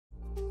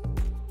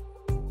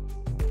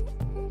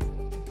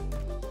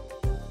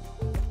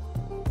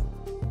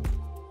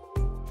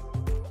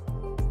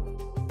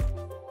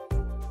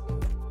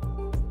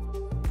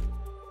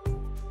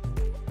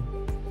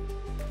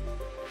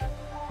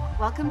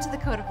Welcome to the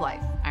Code of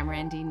Life. I'm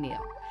Randine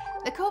Neal.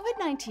 The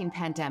COVID-19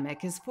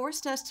 pandemic has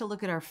forced us to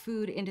look at our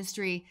food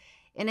industry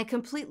in a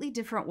completely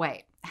different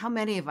way. How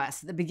many of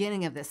us at the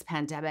beginning of this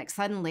pandemic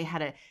suddenly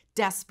had a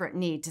desperate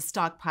need to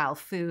stockpile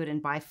food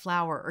and buy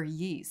flour or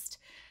yeast?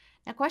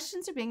 Now,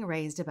 questions are being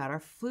raised about our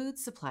food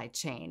supply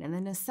chain and the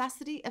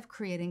necessity of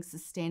creating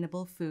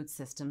sustainable food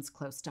systems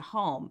close to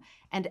home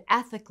and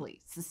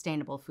ethically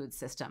sustainable food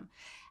system.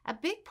 A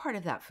big part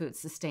of that food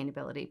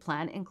sustainability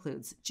plan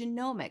includes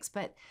genomics,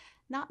 but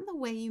not in the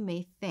way you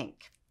may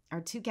think.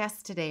 Our two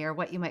guests today are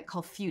what you might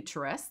call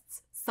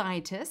futurists,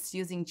 scientists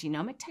using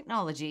genomic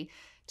technology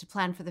to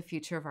plan for the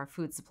future of our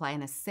food supply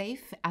in a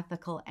safe,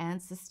 ethical,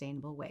 and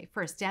sustainable way.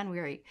 First, Dan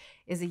Weary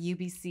is a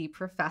UBC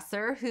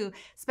professor who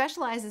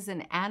specializes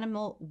in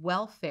animal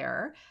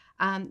welfare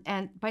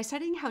and by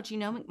studying how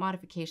genomic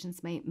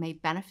modifications may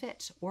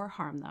benefit or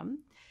harm them.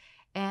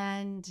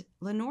 And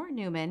Lenore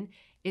Newman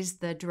is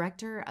the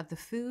director of the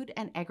Food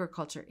and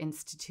Agriculture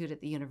Institute at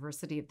the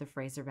University of the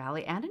Fraser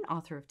Valley and an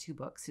author of 2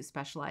 books who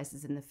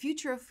specializes in the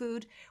future of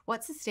food,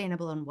 what's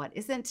sustainable and what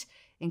isn't,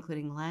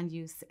 including land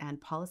use and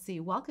policy.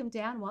 Welcome,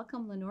 Dan.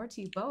 Welcome, Lenore,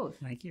 to you both.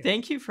 Thank you.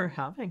 Thank you for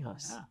having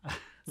us. Yeah.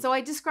 So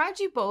I described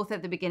you both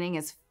at the beginning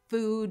as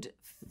food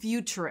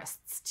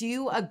futurists. Do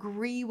you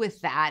agree with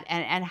that?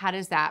 And how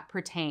does that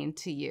pertain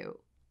to you,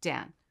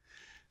 Dan?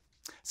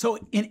 So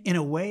in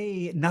a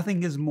way,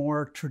 nothing is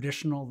more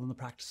traditional than the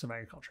practice of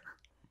agriculture.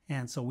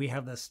 And so we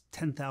have this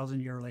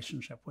 10,000-year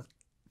relationship with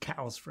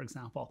cows, for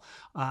example.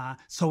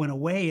 So in a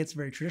way, it's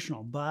very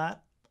traditional.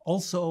 But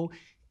also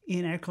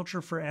in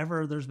agriculture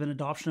forever, there's been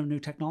adoption of new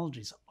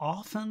technologies,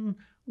 often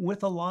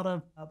with a lot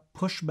of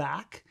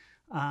pushback,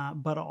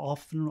 but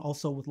often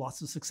also with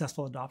lots of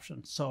successful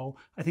adoption. So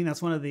I think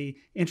that's one of the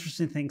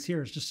interesting things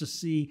here is just to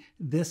see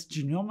this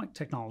genomic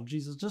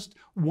technologies as just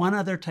one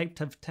other type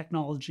of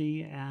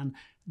technology and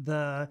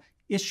the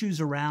issues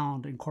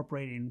around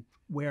incorporating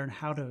where and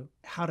how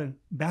to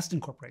best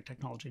incorporate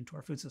technology into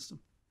our food system.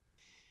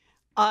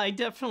 I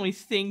definitely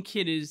think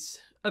it is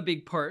a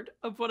big part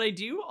of what I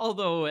do,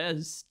 although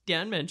as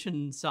Dan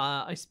mentions,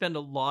 I spend a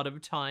lot of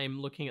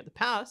time looking at the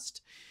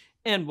past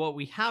and what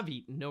we have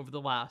eaten over the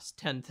last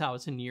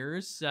 10,000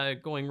 years,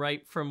 going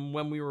right from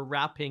when we were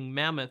wrapping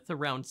mammoth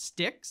around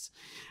sticks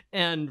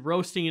and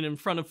roasting it in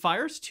front of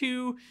fires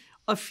to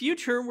a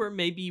future where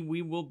maybe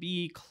we will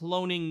be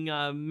cloning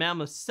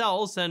mammoth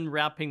cells and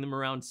wrapping them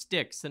around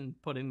sticks and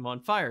putting them on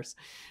fires.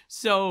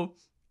 So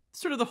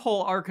sort of the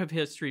whole arc of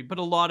history, but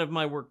a lot of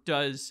my work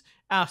does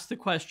ask the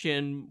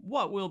question,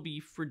 what will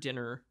be for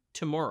dinner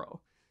tomorrow?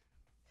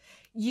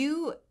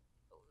 You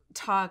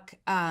talk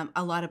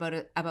a lot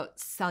about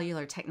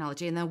cellular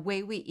technology, and the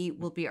way we eat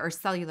will be our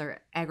cellular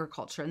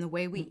agriculture, and the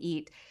way we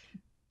eat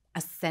a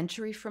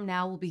century from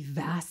now will be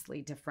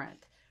vastly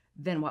different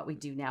than what we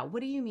do now.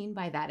 What do you mean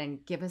by that?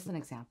 And give us an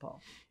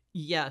example.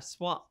 Yes,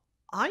 well,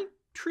 I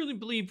truly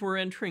believe we're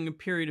entering a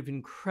period of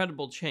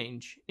incredible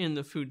change in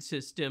the food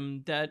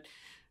system that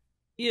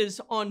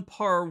is on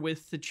par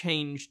with the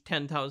change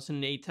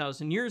 10,000,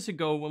 8,000 years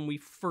ago when we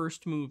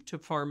first moved to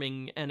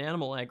farming and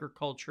animal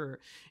agriculture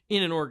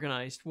in an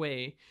organized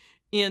way,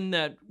 in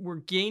that we're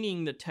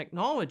gaining the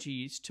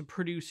technologies to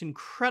produce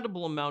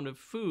incredible amount of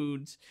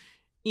foods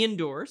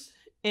indoors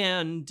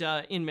and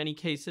in many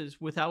cases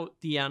without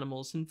the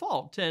animals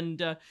involved.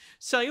 And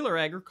cellular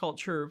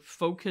agriculture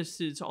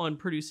focuses on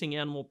producing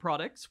animal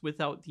products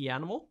without the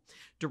animal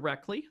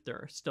directly. There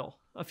are still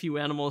a few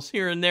animals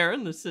here and there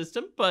in the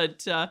system,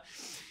 but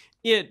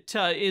it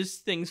is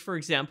things, for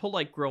example,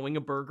 like growing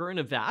a burger in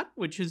a vat,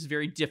 which is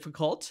very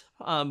difficult,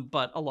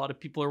 but a lot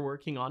of people are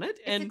working on it.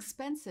 It's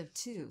expensive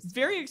too.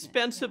 Very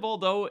expensive,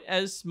 although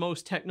as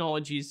most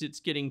technologies, it's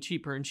getting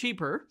cheaper and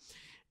cheaper.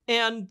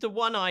 And the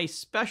one I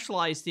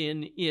specialized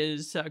in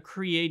is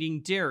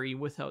creating dairy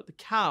without the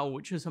cow,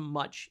 which is a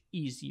much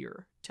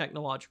easier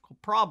technological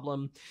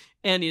problem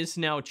and is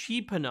now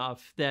cheap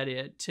enough that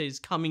it is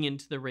coming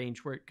into the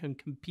range where it can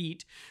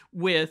compete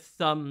with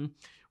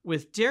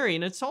dairy.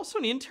 And it's also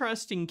an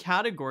interesting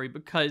category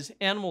because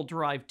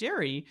animal-derived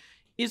dairy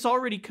is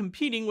already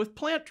competing with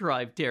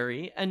plant-derived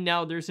dairy. And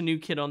now there's a new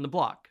kid on the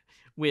block,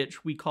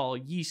 which we call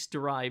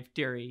yeast-derived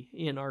dairy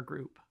in our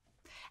group.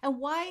 And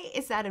why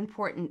is that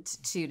important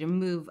to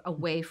move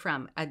away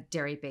from a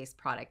dairy-based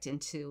product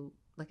into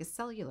like a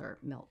cellular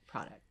milk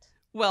product?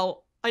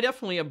 Well, I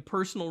definitely have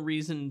personal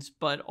reasons,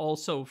 but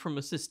also from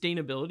a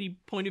sustainability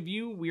point of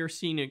view, we are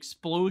seeing an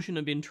explosion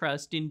of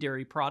interest in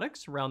dairy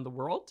products around the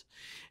world.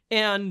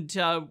 And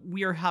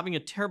we are having a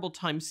terrible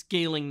time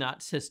scaling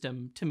that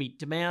system to meet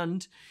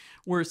demand.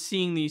 We're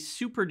seeing these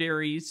super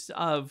dairies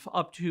of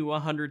up to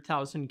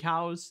 100,000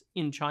 cows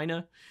in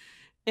China.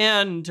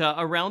 And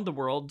around the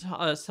world,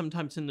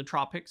 sometimes in the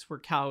tropics where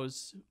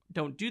cows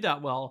don't do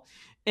that well.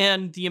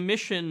 And the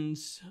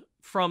emissions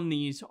from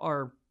these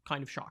are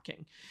kind of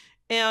shocking.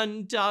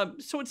 And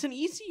so it's an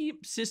easy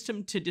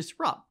system to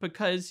disrupt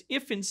because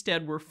if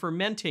instead we're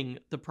fermenting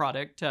the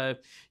product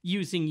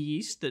using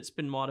yeast that's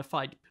been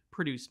modified to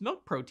produce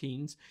milk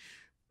proteins,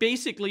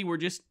 basically we're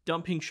just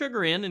dumping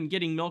sugar in and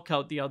getting milk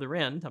out the other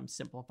end. I'm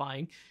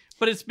simplifying,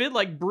 but it's a bit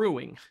like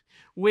brewing,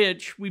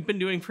 which we've been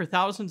doing for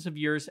thousands of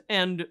years.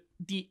 And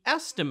the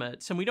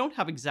estimates, and we don't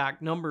have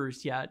exact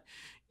numbers yet,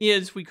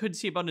 is we could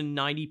see about a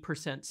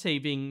 90%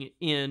 saving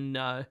in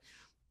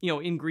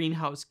in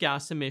greenhouse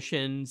gas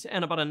emissions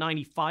and about a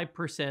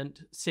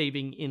 95%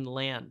 saving in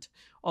land,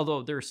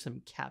 although there's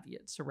some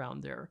caveats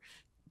around there.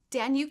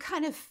 Dan, you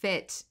kind of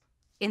fit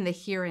in the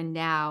here and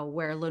now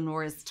where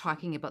Lenore is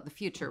talking about the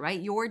future, right?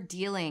 You're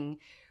dealing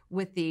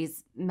with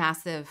these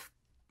massive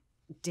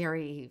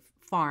dairy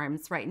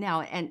farms right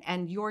now,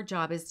 and your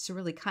job is to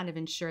really kind of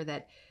ensure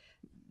that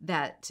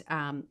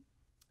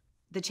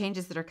the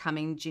changes that are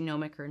coming,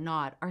 genomic or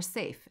not, are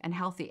safe and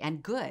healthy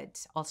and good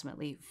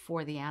ultimately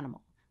for the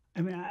animal.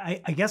 I mean,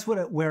 I guess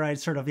where I'd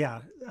sort of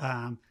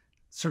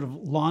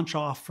launch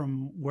off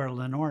from where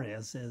Lenore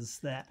is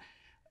that,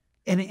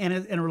 and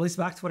it relates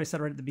back to what I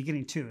said right at the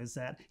beginning too, is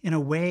that in a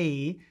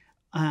way,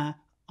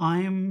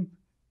 I'm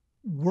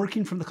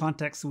working from the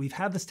context that we've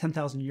had this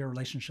 10,000-year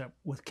relationship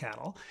with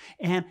cattle,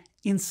 and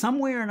in some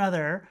way or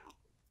another,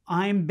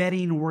 I'm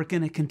betting we're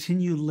going to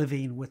continue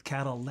living with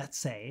cattle, let's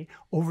say,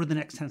 over the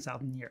next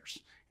 10,000 years.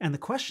 And the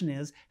question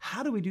is,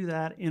 how do we do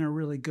that in a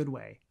really good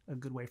way? A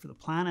good way for the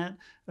planet,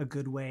 a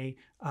good way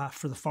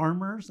for the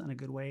farmers, and a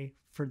good way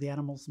for the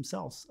animals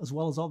themselves, as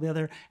well as all the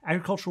other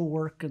agricultural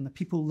work and the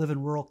people who live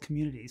in rural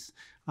communities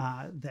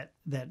that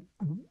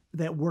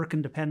work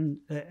and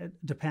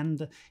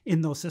depend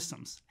in those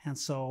systems. And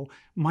so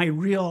my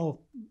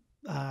real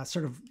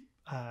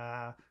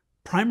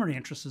primary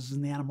interest is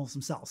in the animals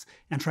themselves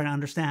and trying to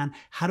understand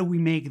how do we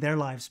make their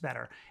lives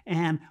better.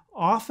 And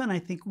often I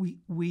think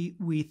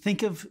we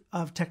think of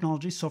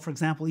technology. So for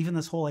example, even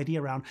this whole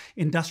idea around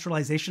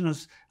industrialization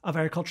of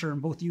agriculture,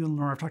 and both you and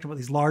Lenore have talked about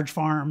these large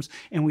farms,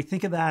 and we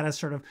think of that as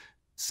sort of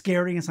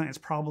scary and something that's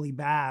probably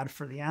bad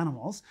for the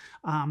animals.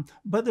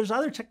 But there's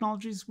other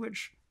technologies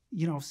which,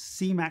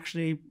 seem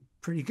actually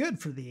pretty good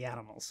for the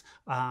animals.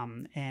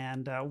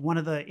 And one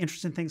of the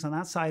interesting things on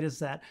that side is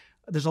that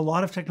there's a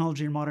lot of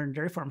technology in modern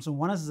dairy farms, and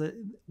one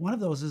of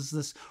those is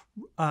this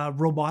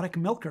robotic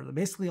milker that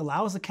basically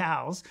allows the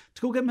cows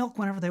to go get milk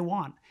whenever they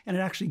want, and it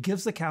actually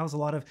gives the cows a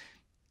lot of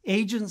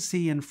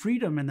agency and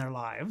freedom in their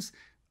lives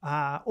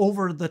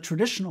over the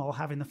traditional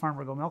having the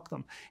farmer go milk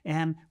them.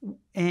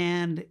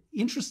 And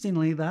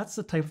interestingly, that's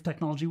the type of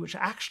technology which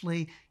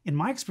actually, in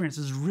my experience,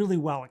 is really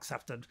well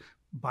accepted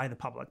by the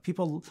public.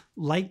 People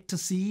like to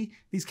see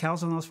these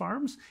cows on those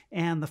farms,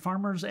 and the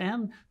farmers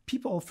and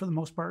people, for the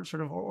most part,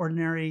 sort of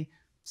ordinary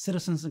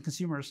citizens and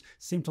consumers,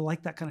 seem to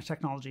like that kind of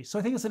technology. So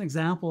I think it's an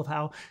example of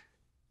how,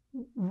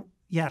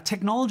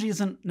 technology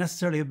isn't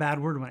necessarily a bad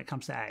word when it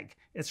comes to ag.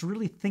 It's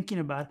really thinking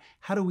about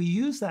how do we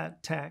use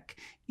that tech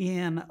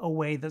in a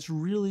way that's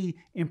really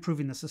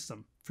improving the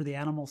system for the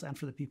animals and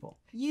for the people.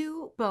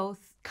 You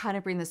both kind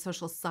of bring the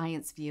social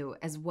science view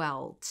as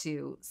well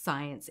to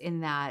science, in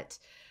that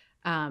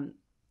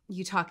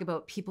you talk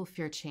about people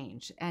fear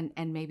change, and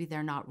maybe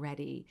they're not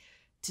ready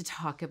to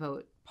talk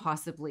about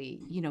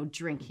possibly,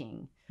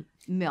 drinking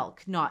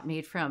milk not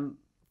made from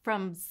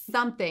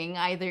something,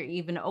 either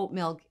even oat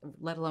milk,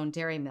 let alone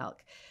dairy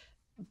milk.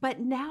 But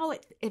now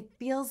it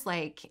feels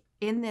like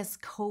in this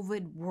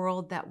COVID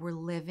world that we're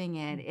living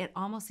in, it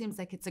almost seems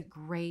like it's a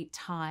great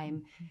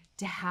time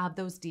to have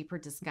those deeper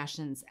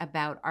discussions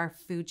about our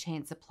food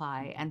chain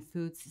supply and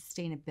food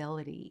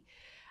sustainability.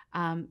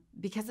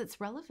 Because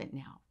it's relevant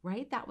now,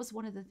 right? That was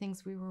one of the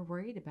things we were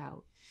worried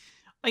about.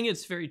 I think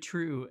it's very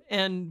true.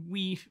 And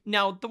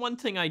now the one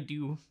thing I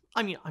do,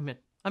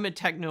 I'm a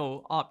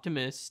techno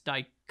optimist.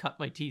 I cut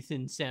my teeth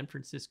in San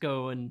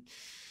Francisco, and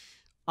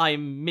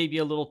I'm maybe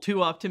a little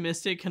too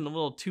optimistic and a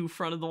little too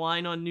front of the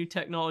line on new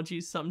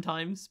technologies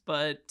sometimes.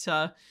 But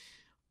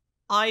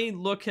I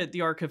look at the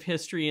arc of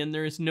history, and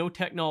there is no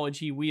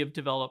technology we have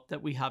developed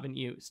that we haven't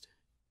used,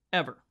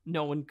 ever.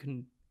 No one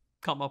can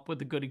come up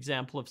with a good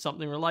example of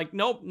something we're like,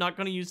 nope, not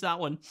going to use that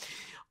one.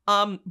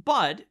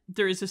 But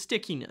there is a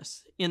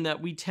stickiness in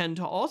that we tend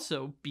to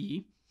also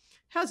be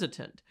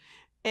hesitant.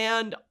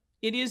 And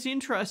it is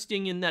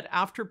interesting in that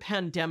after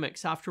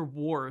pandemics, after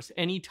wars,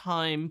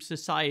 anytime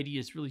society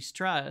is really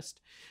stressed,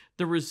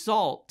 the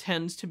result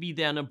tends to be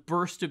then a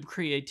burst of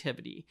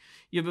creativity.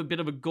 You have a bit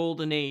of a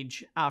golden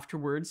age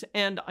afterwards.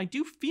 And I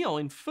do feel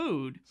in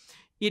food,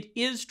 it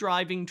is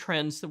driving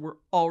trends that were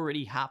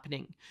already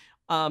happening.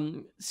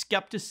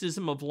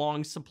 Skepticism of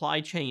long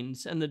supply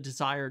chains and the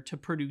desire to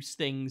produce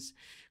things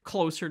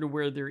closer to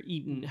where they're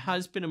eaten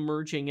has been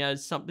emerging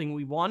as something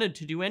we wanted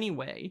to do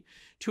anyway,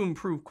 to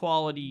improve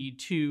quality,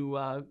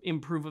 to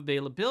improve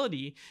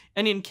availability.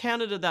 And in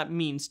Canada, that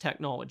means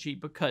technology,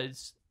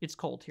 because it's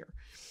cold here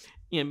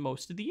in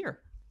most of the year.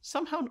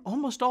 Somehow,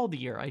 almost all the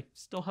year. I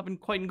still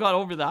haven't quite got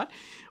over that.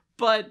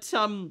 But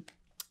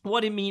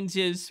what it means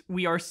is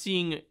we are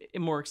seeing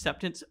more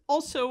acceptance.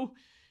 Also,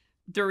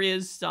 there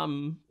is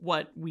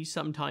what we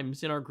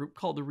sometimes in our group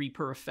call the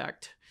Reaper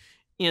effect,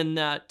 in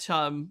that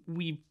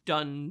we've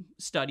done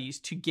studies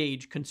to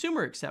gauge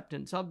consumer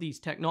acceptance of these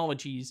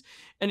technologies,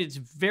 and it's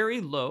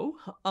very low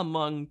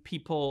among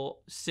people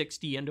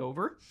 60 and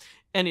over,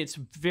 and it's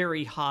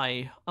very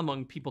high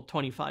among people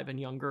 25 and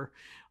younger.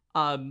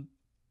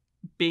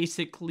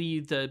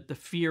 Basically, the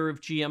fear of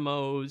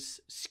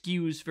GMOs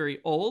skews very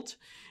old,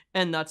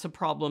 and that's a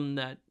problem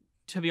that,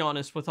 to be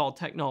honest, with all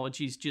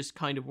technologies, just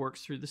kind of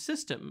works through the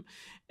system.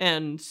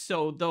 And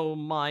so though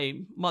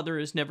my mother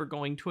is never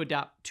going to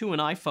adapt to an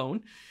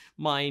iPhone,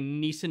 my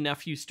niece and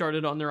nephew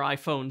started on their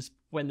iPhones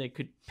when they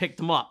could pick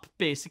them up,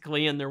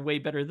 basically, and they're way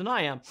better than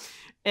I am.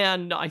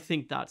 And I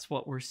think that's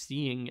what we're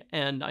seeing.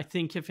 And I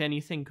think, if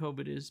anything,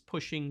 COVID is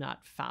pushing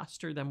that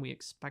faster than we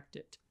expect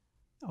it.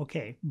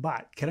 Okay,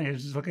 but can I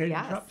just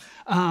Yes.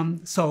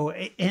 So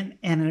and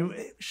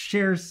it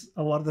shares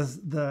a lot of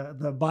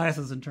the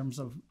biases in terms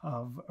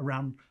of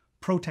around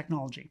pro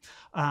technology,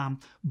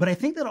 but I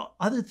think that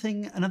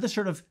another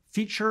sort of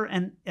feature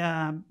and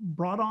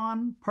brought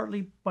on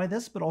partly by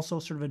this, but also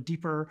sort of a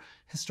deeper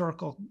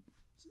historical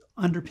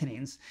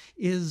underpinnings,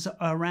 is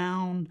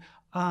around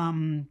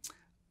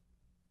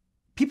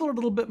people are a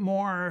little bit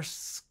more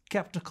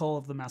skeptical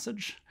of the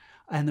message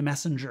and the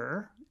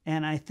messenger.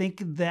 And I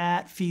think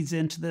that feeds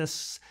into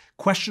this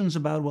questions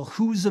about, well,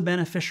 who's a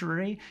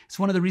beneficiary? It's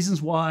one of the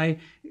reasons why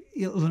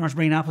Lenore's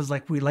bringing up is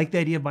like, we like the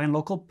idea of buying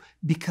local,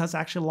 because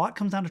actually a lot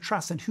comes down to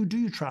trust. And who do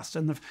you trust?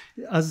 And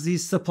as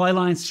these supply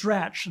lines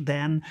stretch,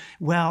 then,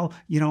 well,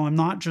 I'm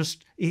not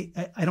just,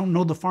 I don't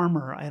know the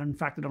farmer. In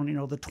fact, I don't even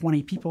know the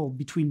 20 people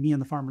between me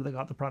and the farmer that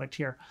got the product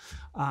here.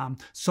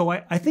 So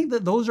I think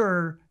that those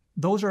are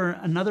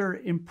another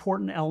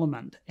important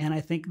element. And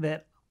I think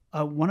that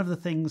one of the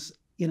things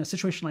in a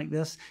situation like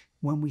this,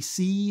 when we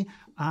see,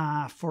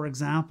 for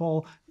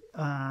example,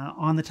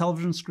 on the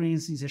television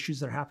screens, these issues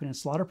that are happening in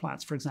slaughter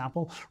plants, for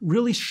example,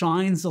 really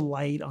shines a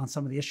light on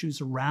some of the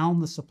issues around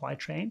the supply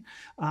chain,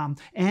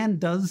 and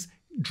does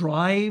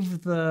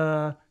drive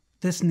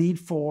this need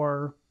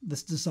for,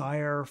 this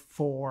desire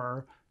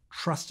for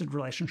trusted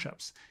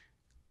relationships.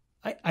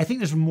 I think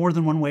there's more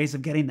than one ways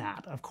of getting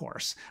that, of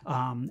course.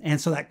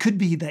 And so that could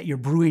be that you're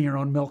brewing your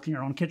own milk in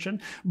your own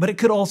kitchen, but it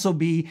could also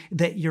be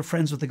that you're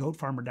friends with the goat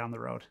farmer down the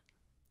road.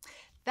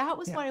 That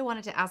was what I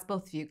wanted to ask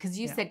both of you, because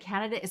you said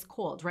Canada is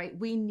cold, right?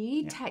 We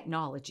need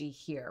technology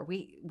here.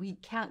 We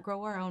can't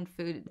grow our own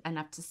food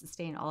enough to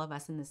sustain all of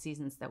us in the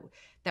seasons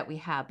that we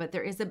have. But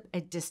there is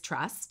a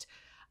distrust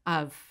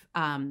of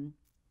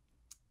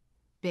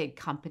big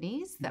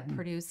companies that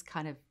produce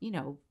kind of,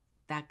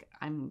 that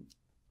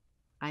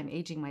I'm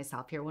aging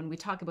myself here when we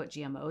talk about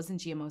GMOs and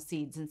GMO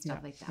seeds and stuff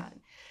like that.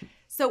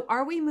 So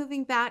are we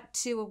moving back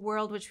to a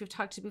world, which we've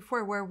talked to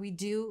before, where we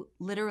do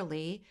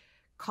literally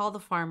call the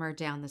farmer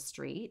down the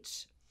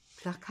street,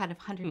 that kind of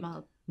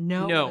 100-mile?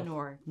 No,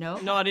 Lenore, no?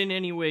 Not in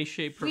any way,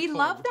 shape, or form. We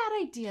love that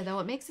idea, though.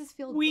 It makes us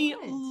feel We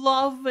good.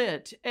 love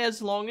it,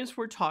 as long as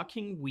we're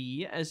talking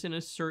we, as in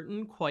a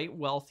certain quite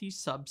wealthy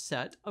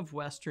subset of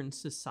Western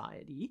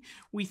society.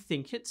 We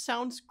think it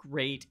sounds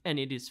great, and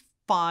it is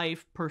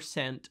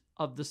 5%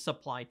 of the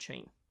supply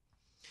chain.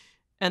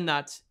 And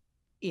that's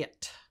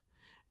it.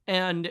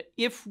 And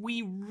if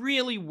we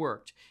really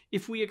worked,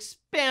 if we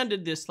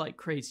expanded this like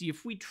crazy,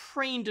 if we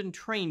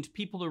trained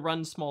people to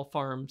run small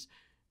farms,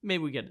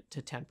 maybe we get it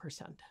to 10%.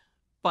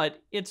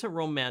 But it's a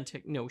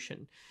romantic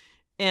notion.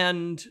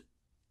 And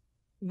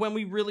when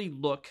we really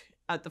look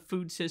at the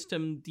food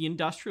system, the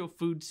industrial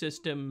food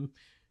system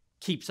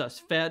keeps us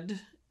fed.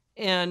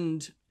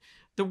 And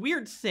the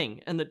weird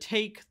thing, and the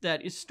take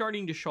that is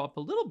starting to show up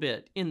a little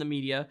bit in the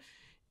media,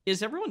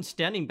 is everyone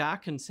standing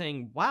back and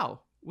saying,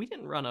 wow, we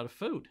didn't run out of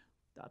food.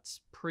 That's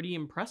pretty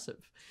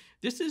impressive.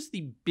 This is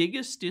the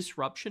biggest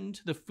disruption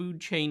to the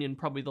food chain in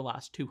probably the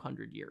last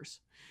 200 years.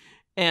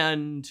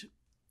 And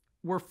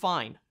we're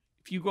fine.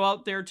 If you go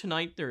out there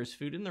tonight, there's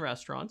food in the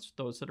restaurants,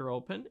 those that are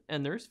open,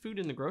 and there's food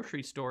in the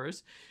grocery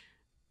stores.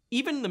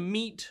 Even the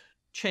meat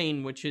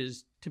chain, which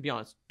is, to be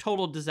honest,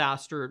 total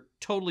disaster,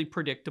 totally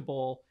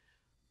predictable.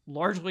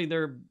 Largely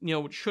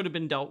it should have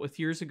been dealt with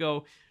years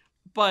ago.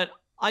 But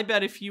I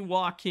bet if you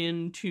walk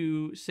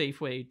into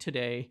Safeway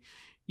today,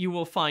 you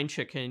will find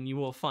chicken, you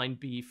will find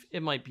beef.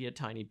 It might be a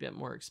tiny bit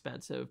more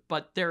expensive,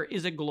 but there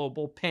is a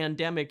global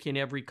pandemic in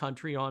every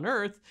country on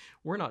earth.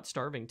 We're not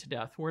starving to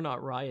death. We're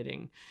not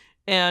rioting.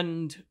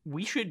 And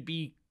we should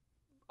be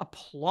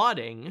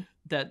applauding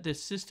that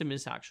this system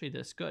is actually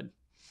this good.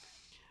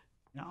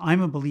 Now,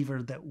 I'm a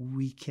believer that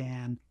we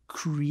can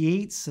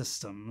create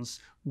systems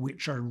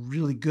which are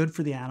really good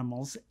for the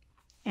animals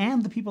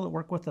and the people that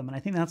work with them. And I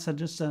think that's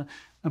just an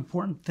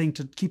important thing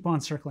to keep on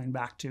circling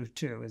back to,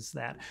 too, is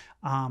that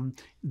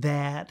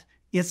that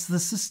it's the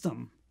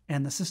system.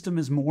 And the system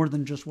is more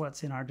than just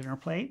what's in our dinner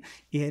plate.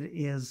 It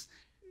is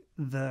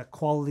the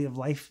quality of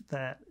life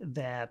that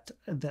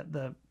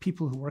the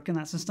people who work in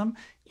that system,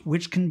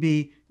 which can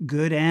be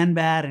good and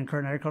bad in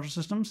current agricultural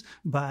systems,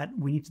 but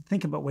we need to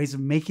think about ways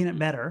of making it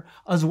better,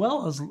 as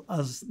well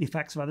as the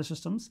effects of other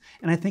systems.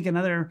 And I think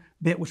another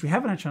bit, which we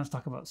haven't had a chance to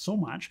talk about so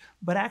much,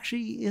 but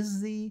actually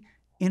is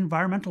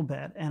environmental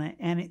bit,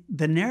 and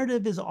the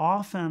narrative is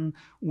often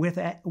with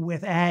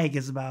ag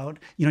is about,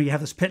 you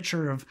have this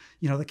picture of,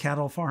 the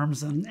cattle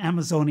farms in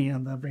Amazonia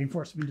and the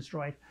rainforest being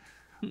destroyed.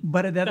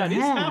 But at the other That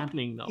is hand,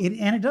 happening, though.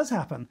 And it does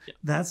happen. Yeah.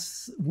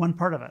 That's one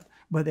part of it.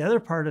 But the other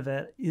part of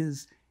it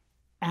is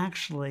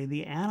actually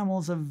the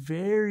animal's a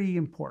very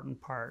important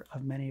part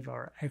of many of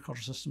our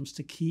agricultural systems.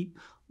 To keep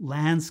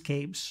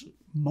landscapes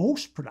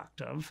most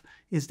productive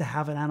is to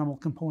have an animal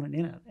component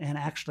in it. And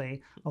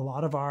actually, a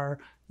lot of our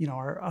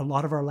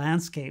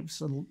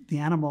landscapes,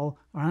 our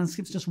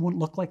landscapes just wouldn't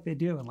look like they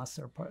do unless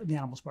the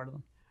animal's part of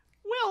them.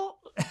 Well,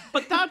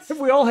 but that's... If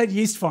we all had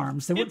yeast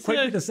farms, they wouldn't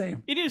quite be the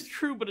same. It is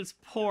true, but it's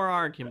a poor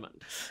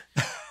argument.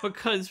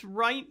 Because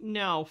right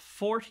now,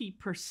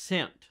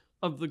 40%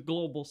 of the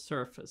global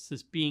surface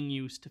is being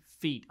used to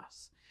feed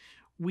us.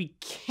 We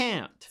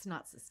can't It's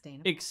not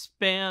sustainable.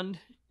 expand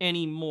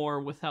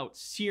anymore without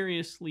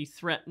seriously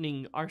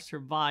threatening our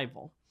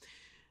survival.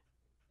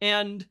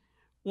 And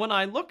when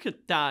I look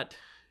at that,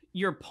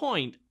 your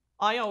point,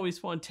 I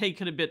always want to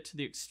take it a bit to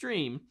the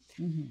extreme.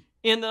 Mm-hmm.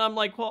 And then I'm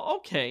like, well,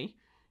 okay,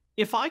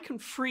 if I can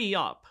free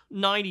up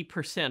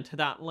 90% of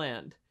that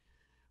land,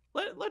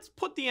 let's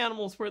put the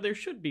animals where they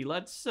should be.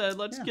 Let's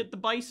get the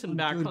bison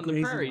back on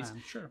the prairies.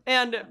 Land. Sure.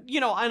 And,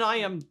 and I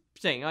am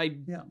saying, I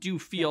do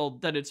feel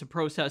that it's a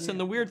process. And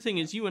the weird thing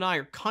is you and I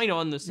are kind of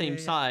on the same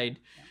side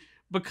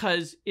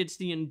because it's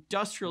the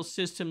industrial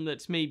system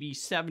that's maybe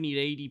 70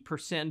 to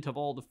 80% of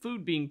all the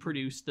food being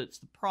produced that's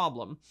the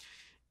problem.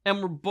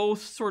 And we're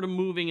both sort of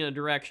moving in a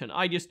direction.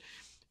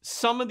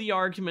 Some of the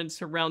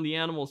arguments around the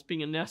animals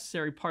being a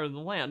necessary part of the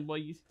land, well,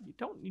 you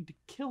don't need to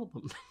kill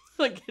them.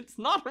 Like, it's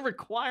not a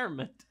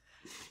requirement.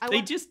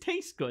 They just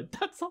taste good.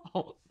 That's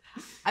all.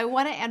 I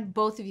want to end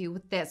both of you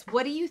with this.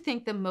 What do you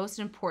think the most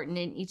important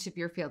in each of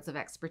your fields of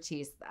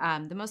expertise,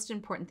 the most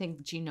important thing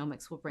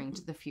genomics will bring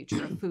to the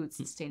future of food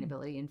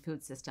sustainability and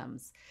food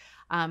systems?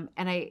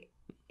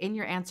 In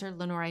your answer,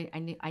 Lenore,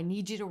 I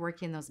need you to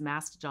work in those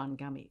mastodon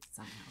gummies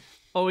somehow.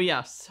 Oh,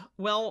 yes.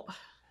 Well,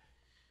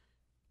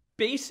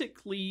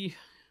 basically,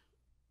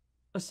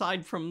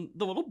 aside from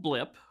the little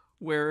blip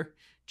where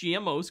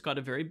GMOs got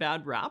a very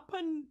bad rap,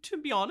 and to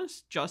be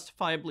honest,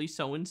 justifiably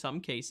so in some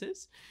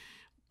cases,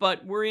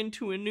 but we're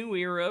into a new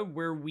era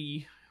where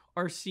we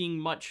are seeing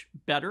much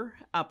better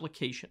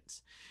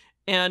applications.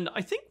 And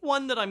I think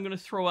one that I'm going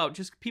to throw out,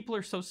 just people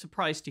are so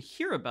surprised to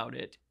hear about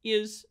it,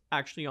 is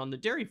actually on the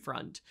dairy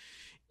front,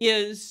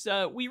 is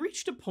we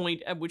reached a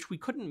point at which we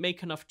couldn't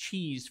make enough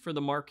cheese for the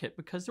market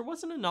because there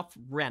wasn't enough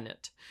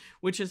rennet,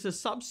 which is a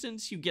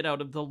substance you get out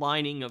of the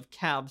lining of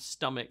calves'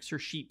 stomachs or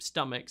sheep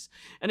stomachs,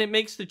 and it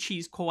makes the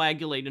cheese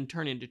coagulate and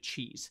turn into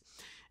cheese.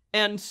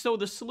 And so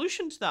the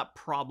solution to that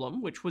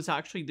problem, which was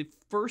actually the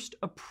first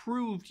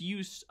approved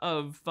use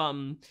of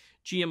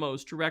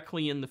GMOs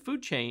directly in the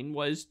food chain,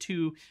 was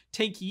to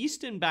take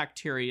yeast and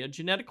bacteria,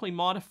 genetically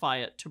modify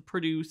it to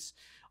produce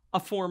a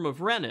form of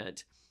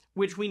rennet,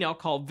 which we now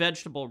call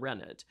vegetable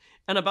rennet.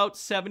 And about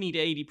 70 to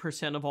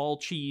 80% of all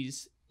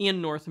cheese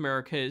in North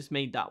America is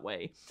made that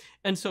way.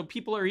 And so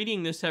people are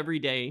eating this every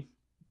day.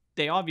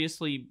 They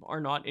obviously are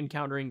not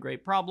encountering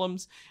great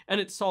problems, and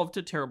it solved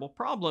a terrible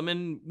problem.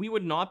 And we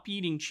would not be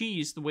eating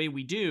cheese the way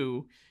we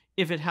do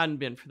if it hadn't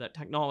been for that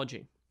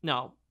technology.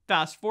 Now,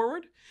 fast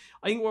forward,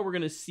 I think what we're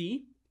going to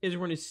see is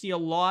we're going to see a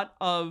lot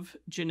of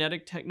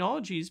genetic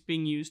technologies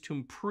being used to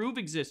improve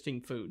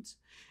existing foods.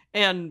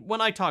 And when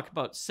I talk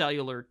about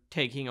cellular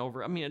taking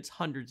over, I mean, it's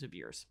hundreds of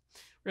years.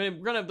 We're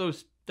going to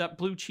have that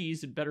blue cheese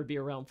had better be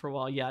around for a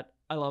while yet.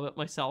 I love it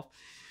myself.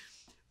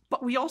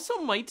 But we also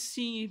might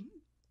see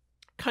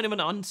kind of an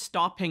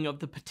unstopping of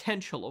the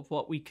potential of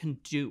what we can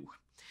do.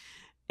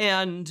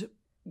 And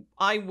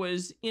I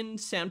was in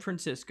San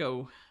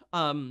Francisco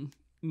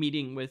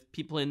meeting with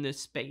people in this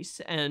space,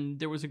 and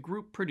there was a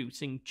group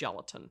producing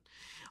gelatin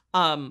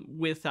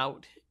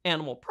without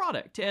animal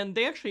product. And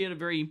they actually had a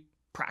very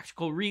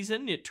practical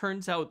reason. It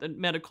turns out that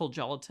medical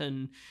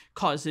gelatin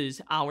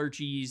causes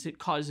allergies. It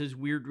causes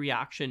weird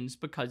reactions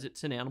because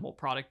it's an animal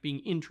product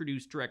being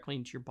introduced directly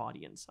into your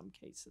body in some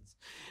cases.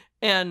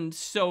 And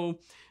so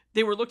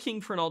they were looking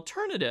for an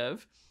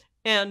alternative,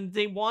 and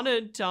they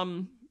wanted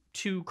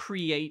to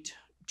create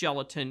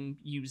gelatin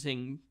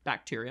using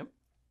bacteria.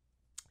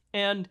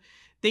 And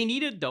they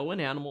needed, though, an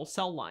animal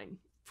cell line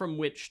from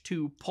which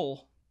to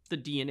pull the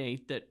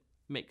DNA that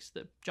makes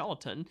the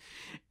gelatin.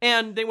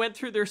 And they went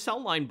through their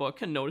cell line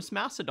book and noticed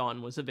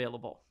mastodon was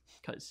available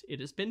because it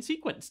has been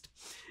sequenced.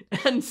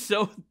 And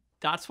so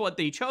that's what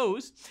they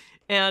chose.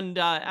 And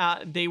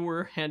they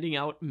were handing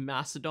out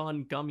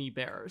mastodon gummy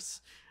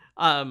bears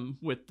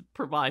with the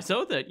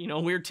proviso that,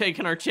 we were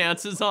taking our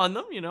chances on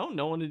them.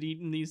 No one had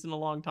eaten these in a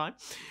long time.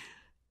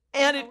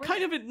 And it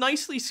kind of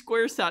nicely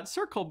squares that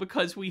circle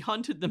because we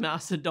hunted the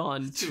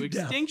mastodon to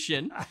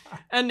extinction.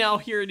 And now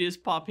here it is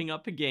popping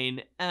up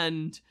again.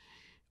 And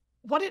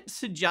what it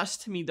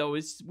suggests to me, though,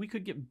 is we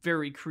could get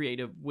very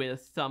creative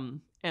with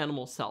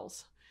animal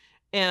cells.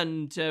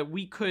 And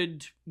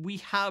we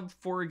have,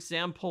 for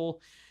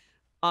example,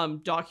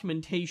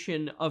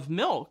 documentation of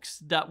milks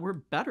that were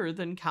better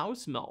than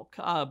cow's milk,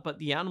 but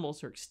the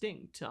animals are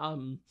extinct.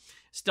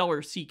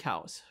 Stellar sea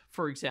cows,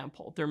 for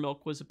example, their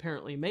milk was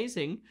apparently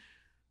amazing.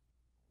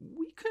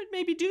 We could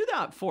maybe do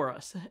that for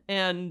us.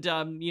 And,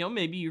 you know,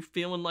 maybe you're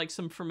feeling like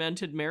some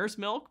fermented mare's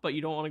milk, but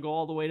you don't want to go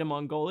all the way to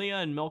Mongolia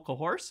and milk a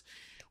horse,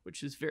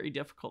 which is very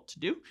difficult to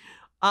do.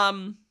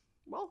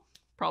 Well,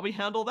 probably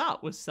handle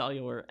that with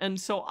cellular. And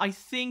so I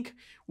think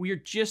we are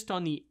just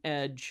on the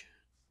edge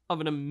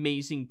of an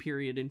amazing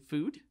period in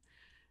food.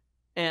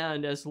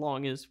 And as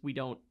long as we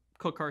don't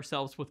cook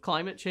ourselves with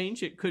climate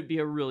change, it could be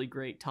a really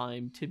great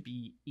time to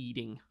be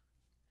eating.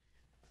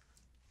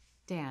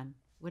 Dan,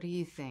 what do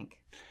you think?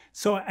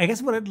 So I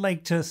guess what I'd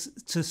like to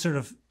sort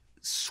of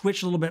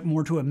switch a little bit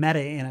more to a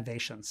meta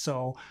innovation.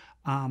 So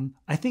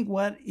I think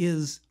what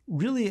is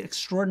really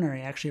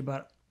extraordinary actually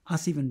about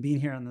us even being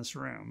here in this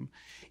room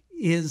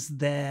is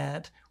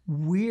that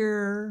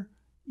we're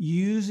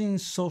using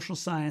social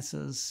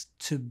sciences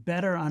to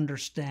better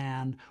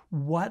understand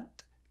what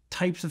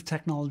types of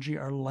technology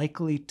are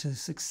likely to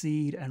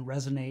succeed and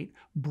resonate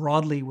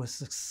broadly with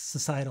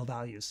societal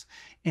values.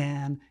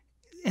 And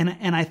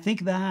I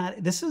think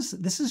that this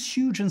is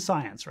huge in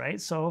science, right?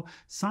 So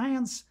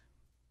science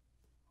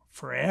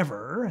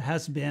forever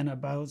has been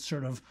about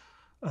sort of,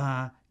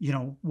 you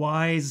know,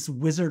 wise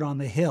wizard on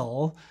the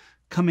hill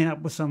coming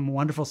up with some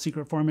wonderful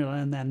secret formula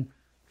and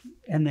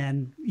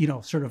then you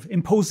know, sort of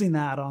imposing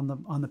that on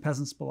the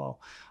peasants below.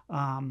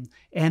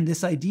 And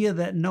this idea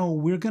that no,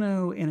 we're going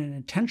to, in an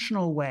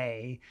intentional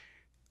way,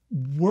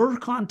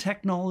 work on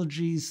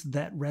technologies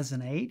that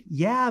resonate.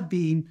 Yeah,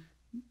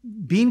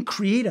 being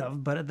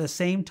creative, but at the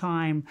same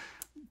time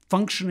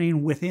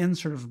functioning within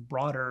sort of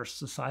broader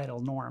societal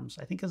norms,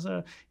 I think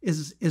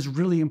is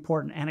really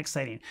important and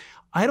exciting.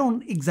 I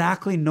don't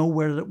exactly know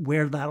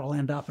where that'll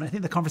end up, and I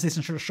think the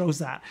conversation sort of shows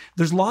that.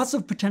 There's lots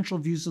of potential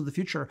views of the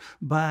future,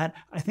 but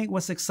I think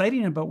what's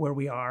exciting about where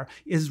we are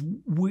is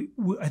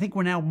I think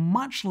we're now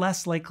much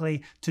less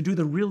likely to do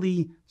the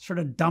really sort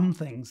of dumb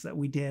things that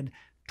we did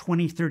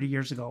 20, 30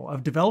 years ago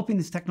of developing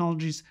these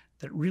technologies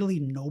that really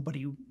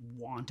nobody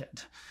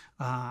wanted.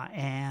 Or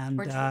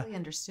totally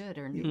understood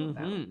or knew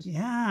about.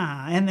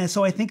 Yeah. And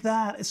so I think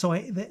that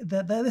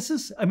this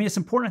is, I mean, it's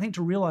important, I think,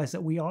 to realize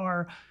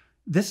that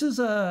this is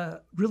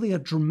really a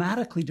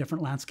dramatically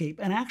different landscape.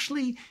 And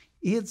actually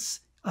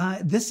it's,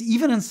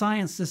 even in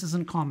science, this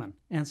isn't common.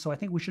 And so I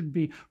think we should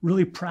be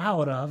really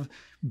proud of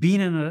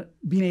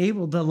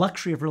the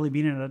luxury of really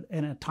being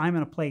in a time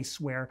and a place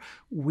where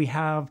we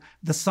have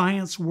the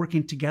science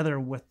working together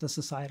with the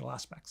societal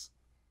aspects.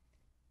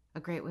 A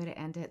great way to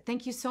end it.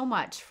 Thank you so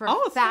much for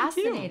a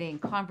fascinating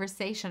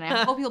conversation.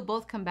 I hope you'll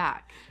both come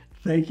back.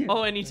 Thank you.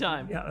 Oh,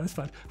 anytime. Yeah, that's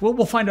fun.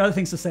 We'll find other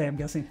things to say, I'm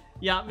guessing.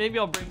 Yeah, maybe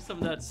I'll bring some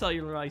of that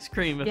cellular ice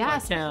cream if I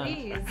can.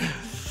 Yes,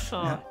 please.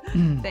 Oh.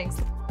 Thanks.